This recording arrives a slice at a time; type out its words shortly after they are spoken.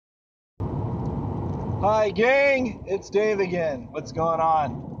Hi gang, it's Dave again. What's going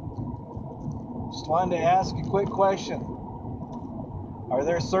on? Just wanted to ask a quick question. Are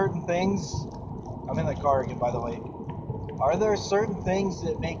there certain things, I'm in the car again by the way, are there certain things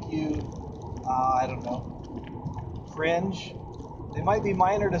that make you, I don't know, cringe? They might be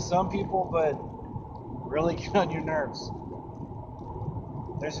minor to some people, but really get on your nerves.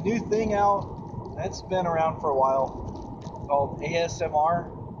 There's a new thing out that's been around for a while called ASMR,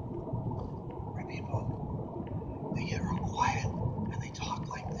 where people, they get real quiet and they talk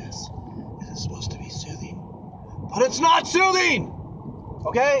like this. And it's supposed to be soothing. But it's not soothing!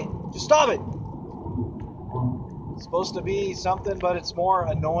 Okay? Just stop it. It's supposed to be something, but it's more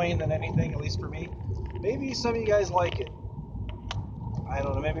annoying than anything, at least for me. Maybe some of you guys like it. I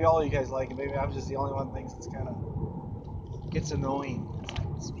don't know, maybe all of you guys like it. Maybe I'm just the only one that thinks it's kind of gets annoying. It's like,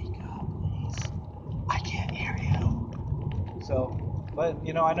 speak up, please. I can't hear you. So, but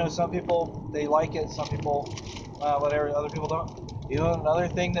you know, I know some people, they like it. Some people, whatever, other people don't. You know, another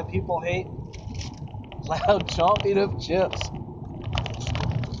thing that people hate? Loud chomping of chips.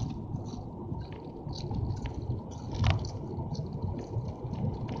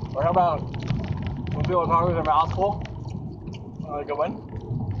 Or how about when people talk with their mouth full? Like a one?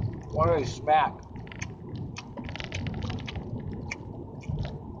 What do they smack?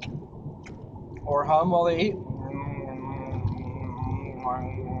 Or hum while they eat?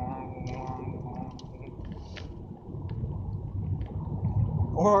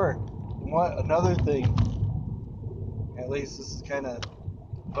 Or what? Another thing, at least this is kind of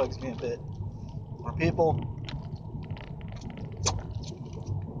bugs me a bit, where people,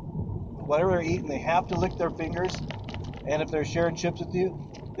 whatever they're eating, they have to lick their fingers, and if they're sharing chips with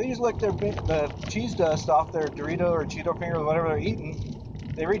you, they just lick the cheese dust off their Dorito or Cheeto finger or whatever they're eating.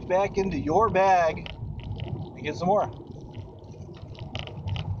 They reach back into your bag and get some more.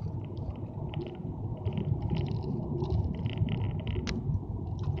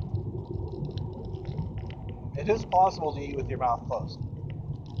 It is possible to eat with your mouth closed,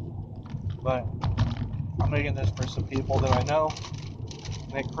 but I'm making this for some people that I know,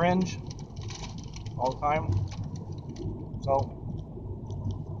 and they cringe all the time. So,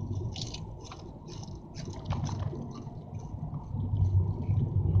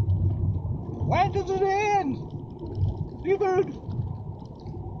 when does it end? Seafood!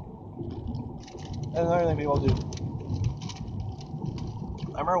 And another thing people do.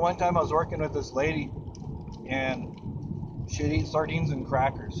 I remember one time I was working with this lady, and she'd eat sardines and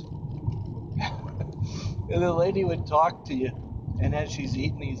crackers. And the lady would talk to you, and as she's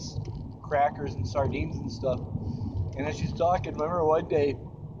eating these crackers and sardines and stuff, and as she's talking, remember one day,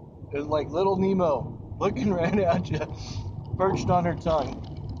 it was like little Nemo looking right at you, perched on her tongue.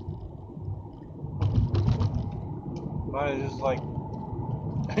 But it's just like,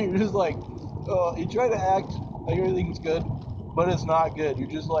 you're just like, oh, you try to act like everything's good, but it's not good. You're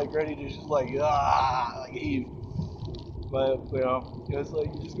just like ready to just like heave. But you know, it's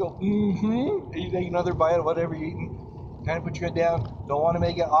like you just go and you take another bite of whatever you're eating. Kind of put your head down. Don't want to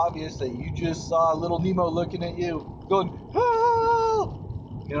make it obvious that you just saw little Nemo looking at you, going,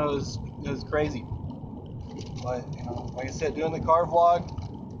 oh! You know, it was crazy. But you know, like I said, doing the car vlog,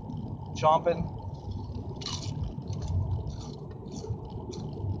 chomping.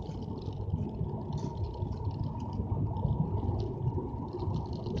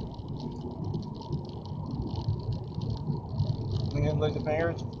 And then lick the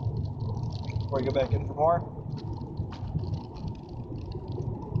fingers before I go back in for more.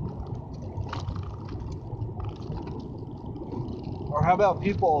 Or how about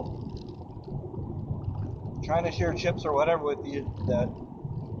people trying to share chips or whatever with you that,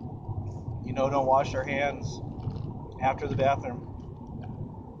 you know, don't wash their hands after the bathroom.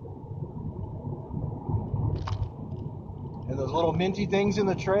 And those little minty things in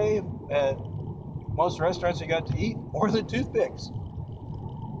the tray at most restaurants you got to eat, or the toothpicks.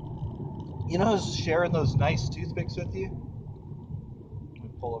 You know, sharing those nice toothpicks with you? Let me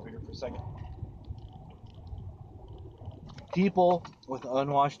pull over here for a second. People with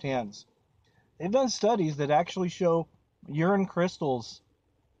unwashed hands. They've done studies that actually show urine crystals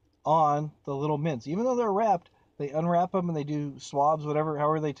on the little mints. Even though they're wrapped, they unwrap them and they do swabs, whatever,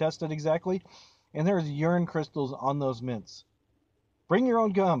 however they test it exactly. And there's urine crystals on those mints. Bring your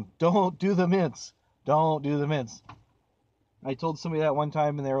own gum. Don't do the mints. Don't do the mints. I told somebody that one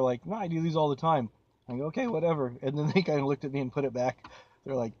time and they were like, no, I do these all the time. I go, okay, whatever. And then they kind of looked at me and put it back.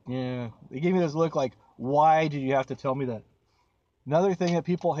 They're like, yeah. They gave me this look like, why did you have to tell me that? Another thing that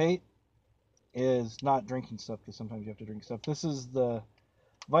people hate is not drinking stuff, because sometimes you have to drink stuff. This is the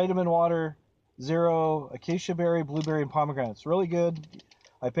vitamin water, zero, acacia berry, blueberry, and pomegranate. It's really good.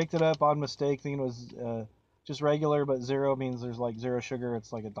 I picked it up on mistake, thinking it was just regular, but zero means there's like zero sugar.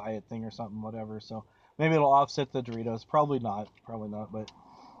 It's like a diet thing or something, whatever. So maybe it'll offset the Doritos. Probably not, but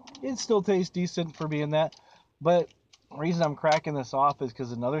it still tastes decent for being that. But the reason I'm cracking this off is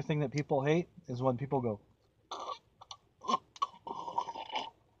because another thing that people hate is when people go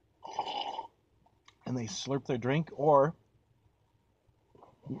and they slurp their drink, or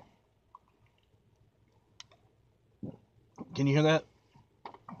can you hear that?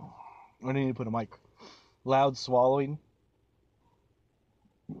 I need to put a mic. Loud swallowing.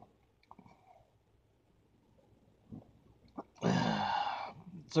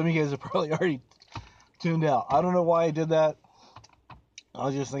 Some of you guys have probably already tuned out. I don't know why I did that. I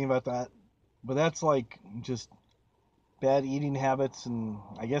was just thinking about that. But that's like just bad eating habits and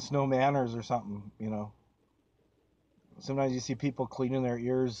I guess no manners or something, you know. Sometimes you see people cleaning their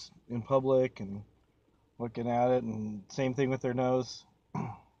ears in public and looking at it, and same thing with their nose.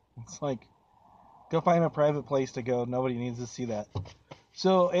 It's like, go find a private place to go. Nobody needs to see that.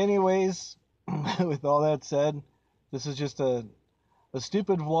 So, anyways, with all that said, this is just a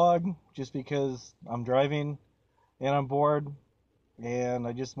stupid vlog just because I'm driving and I'm bored. And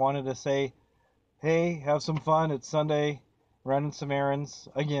I just wanted to say, hey, have some fun. It's Sunday, running some errands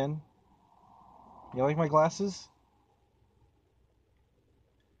again. You like my glasses?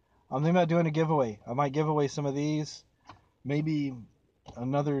 I'm thinking about doing a giveaway. I might give away some of these. Maybe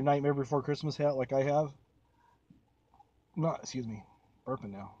another Nightmare Before Christmas hat like I have. No, excuse me.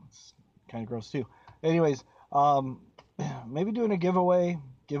 Burping now. It's kind of gross too. Anyways, maybe doing a giveaway.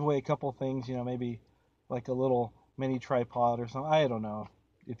 Give away a couple things, you know, maybe like a little mini tripod or something. I don't know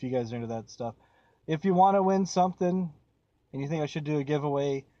if you guys are into that stuff. If you want to win something and you think I should do a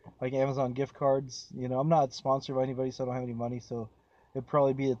giveaway like Amazon gift cards, you know, I'm not sponsored by anybody, so I don't have any money, so it'd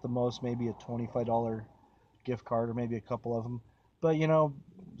probably be at the most maybe a $25 gift card or maybe a couple of them. But you know,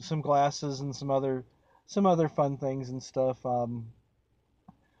 some glasses and some other fun things and stuff.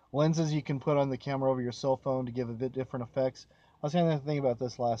 Lenses you can put on the camera over your cell phone to give a bit different effects. I was having to think about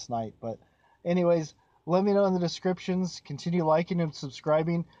this last night, but anyways, let me know in the descriptions. Continue liking and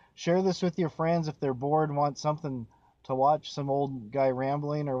subscribing. Share this with your friends if they're bored and want something to watch, some old guy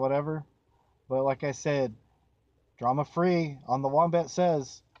rambling or whatever. But like I said, drama free on the Wombat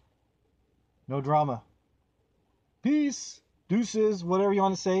Says. No drama. Peace, deuces, whatever you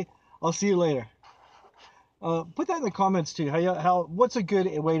want to say. I'll see you later. Put that in the comments too. How what's a good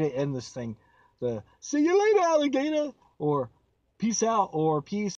way to end this thing? The see you later, alligator, or peace out, or peace.